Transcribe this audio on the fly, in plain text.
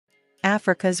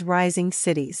Africa's rising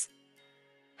cities.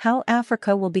 How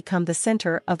Africa will become the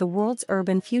center of the world's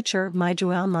urban future.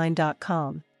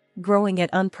 MyJoonline.com. Growing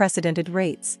at unprecedented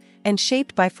rates, and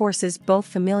shaped by forces both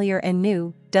familiar and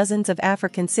new, dozens of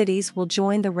African cities will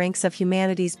join the ranks of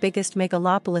humanity's biggest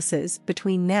megalopolises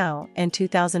between now and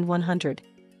 2100.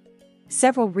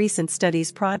 Several recent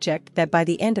studies project that by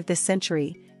the end of this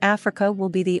century, Africa will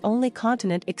be the only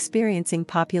continent experiencing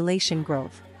population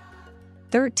growth.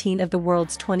 13 of the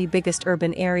world's 20 biggest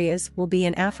urban areas will be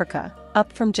in Africa,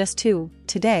 up from just 2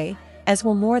 today, as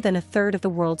will more than a third of the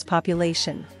world's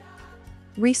population.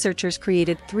 Researchers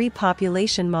created 3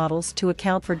 population models to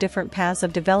account for different paths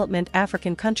of development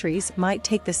African countries might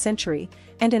take this century,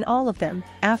 and in all of them,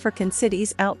 African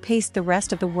cities outpaced the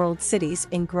rest of the world's cities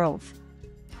in growth.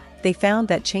 They found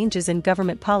that changes in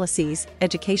government policies,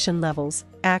 education levels,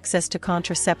 access to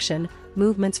contraception,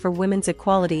 movements for women's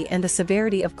equality, and the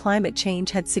severity of climate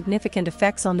change had significant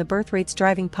effects on the birth rates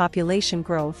driving population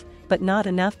growth, but not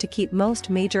enough to keep most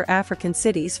major African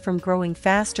cities from growing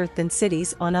faster than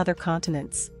cities on other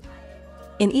continents.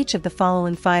 In each of the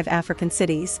following 5 African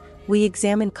cities, we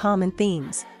examine common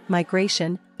themes: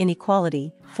 migration,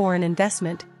 inequality, foreign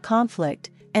investment, conflict,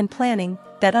 and planning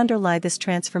that underlie this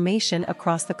transformation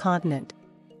across the continent.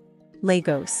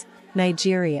 Lagos,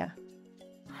 Nigeria.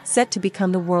 Set to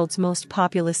become the world's most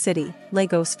populous city,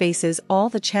 Lagos faces all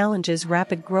the challenges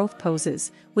rapid growth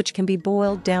poses, which can be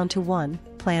boiled down to one: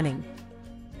 planning.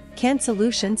 Can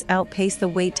solutions outpace the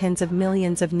weight tens of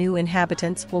millions of new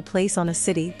inhabitants will place on a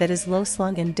city that is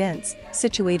low-slung and dense,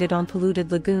 situated on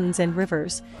polluted lagoons and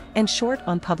rivers, and short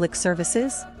on public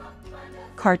services?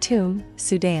 Khartoum,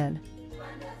 Sudan.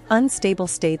 Unstable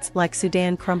states like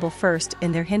Sudan crumble first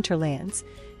in their hinterlands,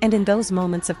 and in those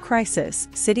moments of crisis,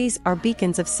 cities are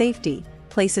beacons of safety,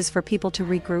 places for people to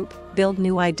regroup, build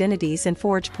new identities, and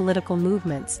forge political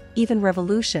movements, even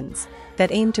revolutions,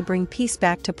 that aim to bring peace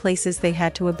back to places they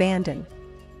had to abandon.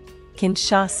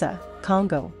 Kinshasa,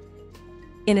 Congo.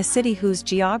 In a city whose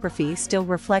geography still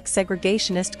reflects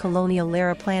segregationist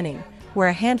colonial-era planning, where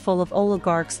a handful of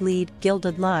oligarchs lead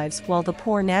gilded lives while the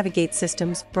poor navigate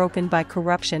systems broken by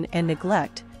corruption and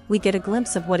neglect, we get a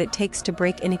glimpse of what it takes to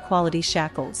break inequality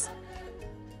shackles.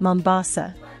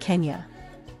 Mombasa, Kenya.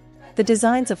 The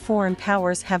designs of foreign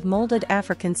powers have molded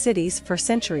African cities for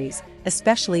centuries,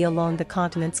 especially along the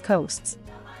continent's coasts.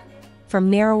 From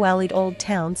narrow-alleyed old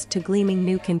towns to gleaming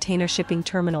new container shipping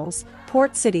terminals,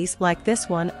 port cities like this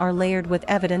one are layered with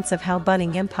evidence of how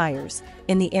budding empires,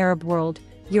 in the Arab world,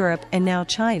 Europe, and now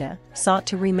China, sought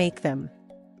to remake them.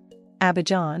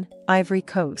 Abidjan, Ivory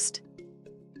Coast.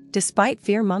 Despite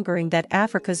fear-mongering that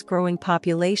Africa's growing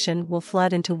population will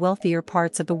flood into wealthier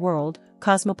parts of the world,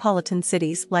 cosmopolitan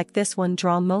cities like this one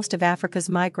draw most of Africa's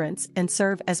migrants and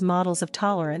serve as models of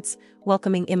tolerance,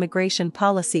 welcoming immigration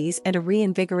policies and a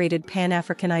reinvigorated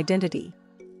Pan-African identity.